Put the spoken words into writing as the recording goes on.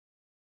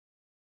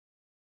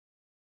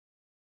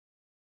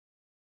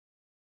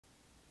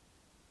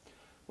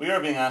We are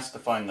being asked to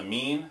find the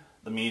mean,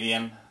 the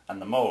median,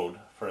 and the mode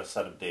for a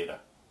set of data.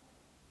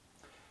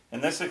 In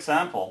this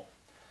example,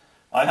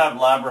 I have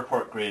lab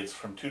report grades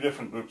from two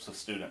different groups of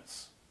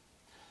students.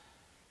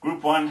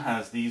 Group 1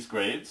 has these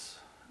grades,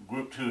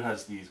 Group 2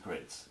 has these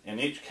grades. In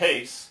each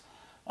case,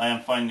 I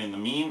am finding the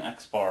mean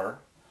x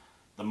bar,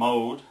 the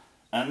mode,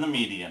 and the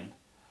median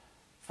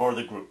for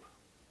the group.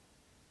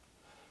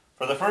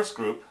 For the first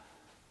group,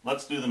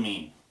 let's do the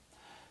mean.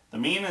 The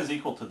mean is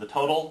equal to the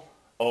total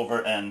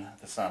over n,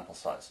 the sample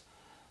size.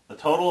 The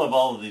total of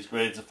all of these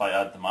grades, if I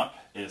add them up,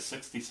 is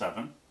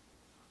 67.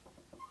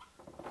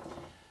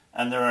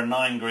 And there are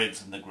 9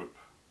 grades in the group.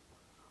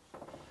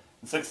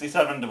 And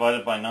 67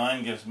 divided by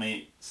 9 gives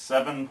me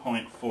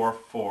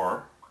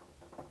 7.44.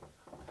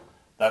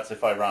 That's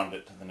if I round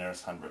it to the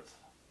nearest hundredth.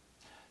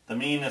 The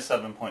mean is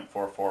 7.44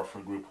 for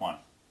Group 1.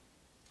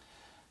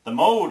 The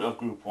mode of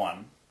Group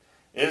 1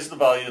 is the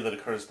value that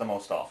occurs the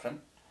most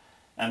often.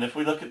 And if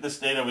we look at this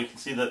data, we can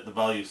see that the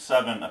value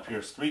 7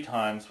 appears 3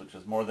 times, which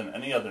is more than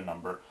any other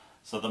number.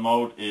 So the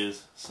mode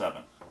is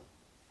 7.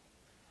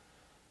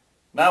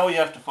 Now we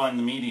have to find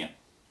the median.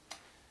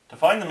 To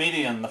find the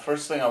median, the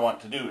first thing I want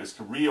to do is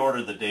to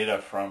reorder the data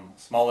from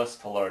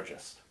smallest to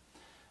largest.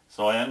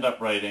 So I end up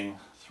writing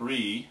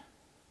 3,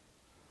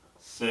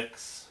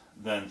 6,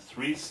 then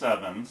 3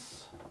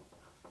 sevens,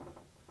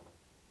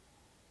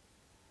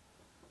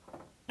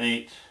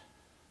 8,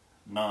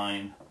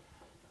 9,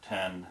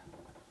 10,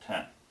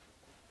 10.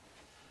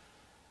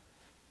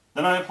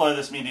 Then I apply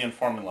this median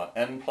formula,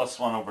 n plus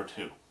 1 over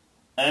 2.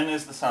 N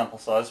is the sample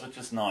size, which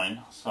is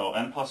 9, so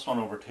n plus 1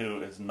 over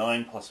 2 is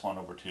 9 plus 1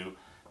 over 2.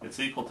 It's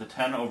equal to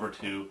 10 over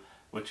 2,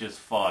 which is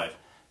 5.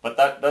 But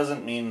that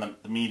doesn't mean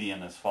that the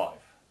median is 5.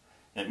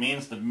 It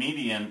means the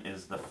median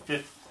is the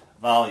 5th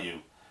value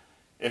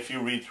if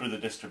you read through the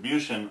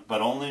distribution,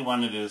 but only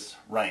when it is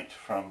ranked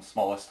from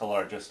smallest to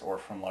largest or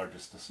from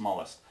largest to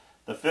smallest.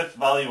 The 5th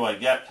value I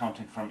get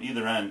counting from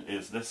either end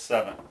is this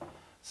 7.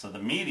 So the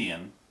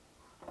median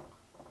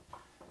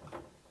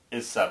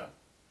is 7.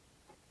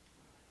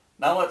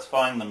 Now let's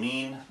find the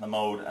mean, the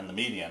mode, and the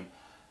median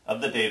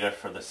of the data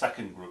for the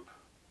second group.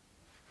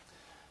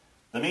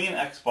 The mean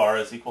x bar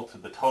is equal to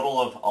the total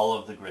of all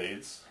of the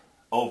grades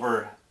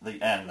over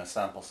the n, the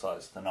sample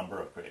size, the number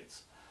of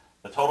grades.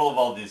 The total of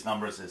all these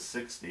numbers is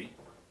 60,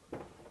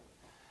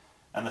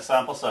 and the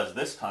sample size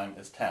this time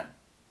is 10.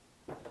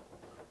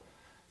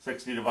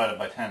 60 divided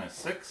by 10 is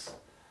 6,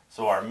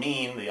 so our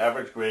mean, the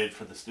average grade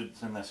for the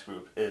students in this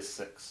group, is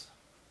 6.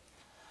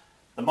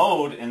 The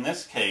mode, in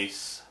this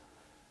case,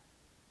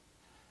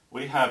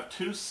 we have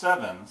 2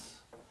 sevens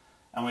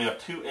and we have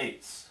 2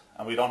 8s,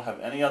 and we don't have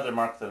any other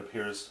mark that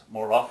appears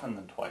more often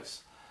than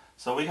twice.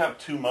 So we have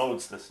 2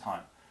 modes this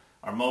time.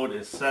 Our mode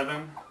is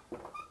 7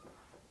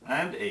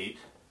 and 8,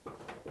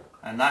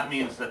 and that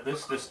means that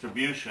this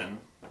distribution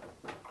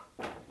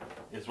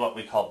is what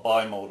we call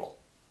bimodal.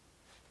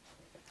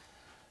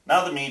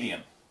 Now the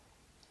median.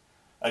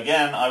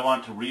 Again, I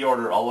want to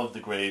reorder all of the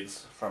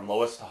grades from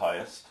lowest to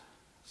highest.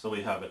 So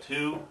we have a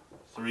 2,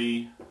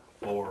 3,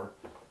 4,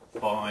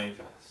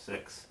 5,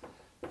 6,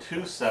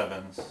 2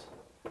 sevens,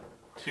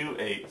 2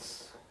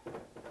 8s,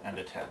 and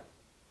a 10.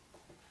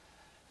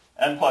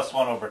 N plus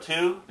 1 over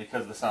 2,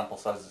 because the sample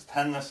size is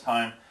 10 this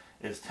time,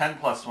 is 10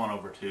 plus 1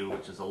 over 2,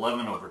 which is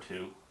 11 over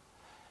 2,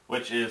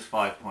 which is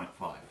 5.5.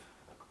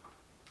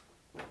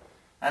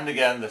 And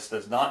again, this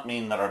does not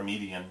mean that our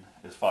median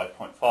is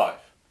 5.5.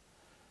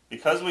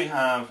 Because we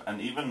have an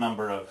even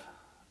number of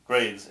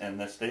grades in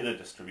this data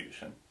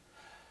distribution,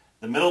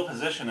 the middle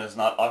position is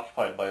not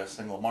occupied by a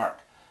single mark.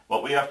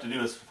 What we have to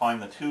do is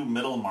find the 2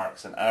 middle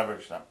marks and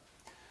average them.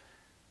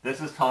 This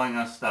is telling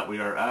us that we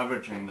are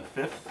averaging the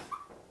 5th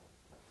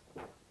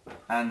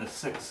and the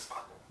 6th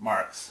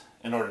marks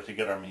in order to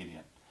get our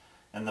median.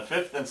 And the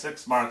 5th and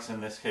 6th marks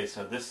in this case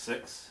are this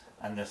 6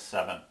 and this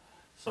 7.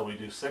 So we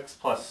do 6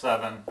 plus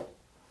 7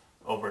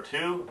 over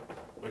 2,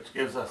 which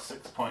gives us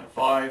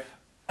 6.5.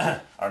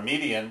 Our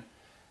median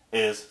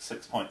is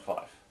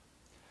 6.5.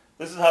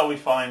 This is how we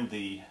find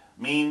the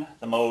mean,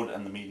 the mode,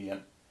 and the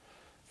median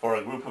for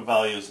a group of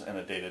values in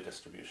a data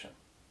distribution.